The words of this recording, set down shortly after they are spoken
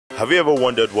Have you ever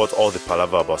wondered what all the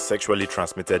palaver about sexually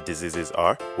transmitted diseases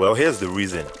are? Well, here's the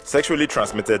reason. Sexually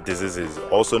transmitted diseases,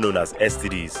 also known as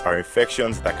STDs, are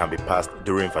infections that can be passed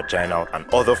during vaginal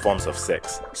and other forms of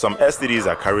sex. Some STDs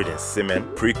are carried in semen,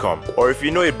 pre-cum, or if you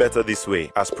know it better this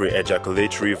way, as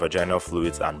pre-ejaculatory vaginal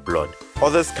fluids and blood.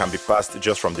 Others can be passed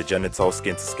just from the genital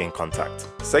skin-to-skin contact.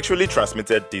 Sexually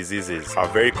transmitted diseases are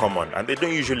very common and they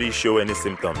don't usually show any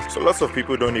symptoms, so lots of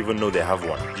people don't even know they have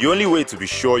one. The only way to be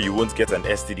sure you won't get an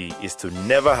STD is to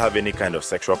never have any kind of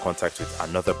sexual contact with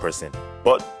another person.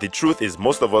 But the truth is,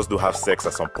 most of us do have sex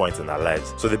at some point in our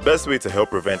lives, so the best way to help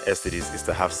prevent STDs is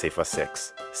to have safer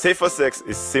sex. Safer sex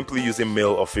is simply using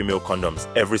male or female condoms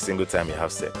every single time you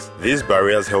have sex. These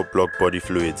barriers help block body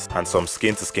fluids and some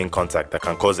skin-to-skin contact that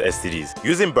can cause STDs.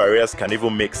 Using barriers can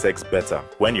even make sex better.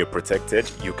 When you're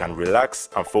protected, you can relax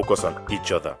and focus on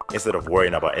each other instead of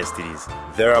worrying about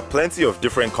STDs. There are plenty of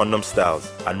different condom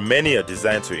styles, and many are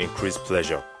designed to increase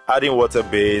pleasure. Adding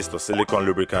water-based or silicone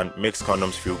lubricant makes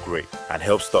condoms feel great and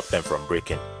helps stop them from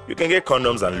breaking. You can get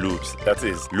condoms and lubes, that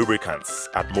is, lubricants,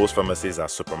 at most pharmacies and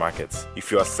supermarkets.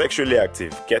 If you are sexually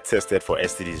active, get tested for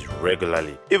STDs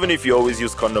regularly, even if you always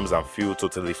use condoms and feel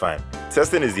totally fine.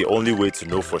 Testing is the only way to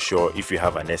know for sure if you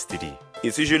have an STD.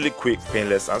 It's usually quick,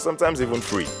 painless, and sometimes even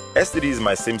free. STDs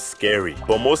might seem scary,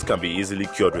 but most can be easily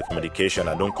cured with medication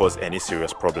and don't cause any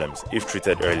serious problems if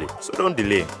treated early, so don't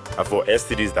delay. And for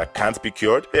STDs that can't be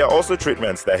cured, there are also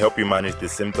treatments that help you manage the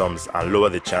symptoms and lower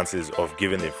the chances of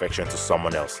giving the infection to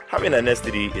someone else. Having an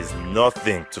STD is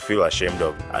nothing to feel ashamed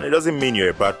of, and it doesn't mean you're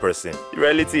a bad person. The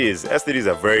reality is, STDs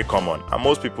are very common, and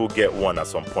most people get one at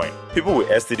some point. People with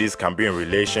STDs can be in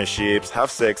relationships,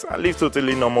 have sex, and live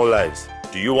totally normal lives.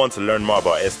 Do you want to learn more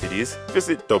about STDs?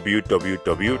 Visit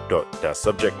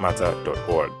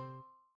www.thesubjectmatter.org.